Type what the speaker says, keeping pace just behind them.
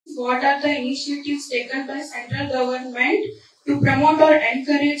what are the initiatives taken by central government to promote or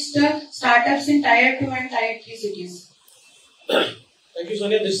encourage the startups in Tier 2 and Tier 3 cities? Thank you,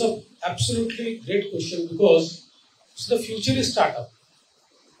 Sonia. This is an absolutely great question because the future is startup.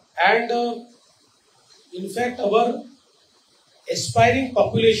 And in fact, our aspiring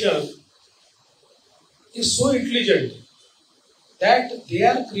population is so intelligent that they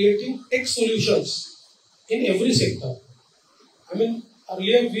are creating tech solutions in every sector. I mean,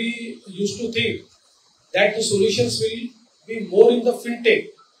 earlier we used to think that the solutions will be more in the fintech,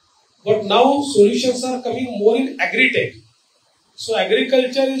 but now solutions are coming more in agri-tech. So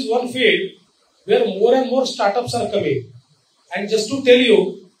agriculture is one field where more and more startups are coming. And just to tell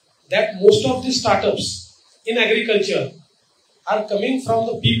you that most of the startups in agriculture are coming from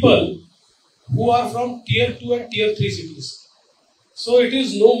the people who are from Tier 2 and Tier 3 cities. So it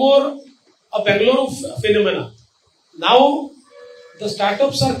is no more a Bangalore phenomenon. Now the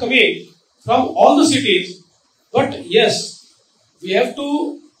startups are coming from all the cities, but yes, we have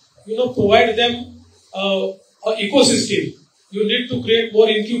to provide them an ecosystem. You need to create more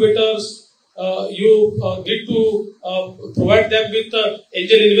incubators. You need to provide them with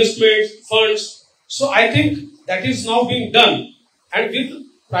angel investments, funds. So I think that is now being done. And with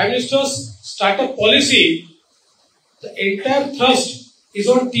Prime Minister's startup policy, the entire thrust is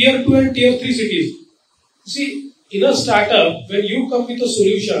on Tier 2 and Tier 3 cities. You see, in a startup, when you come with a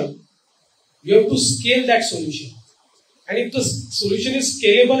solution, you have to scale that solution. And if the solution is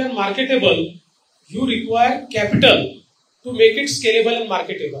scalable and marketable, you require capital to make it scalable and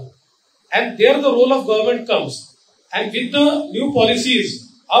marketable. And there the role of government comes. And with the new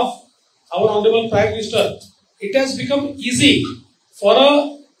policies of our Honorable Prime Minister, it has become easy for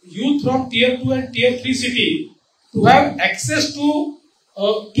a youth from Tier 2 and Tier 3 city to have access to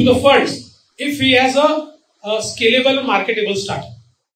the funds if he has a scalable and marketable startup.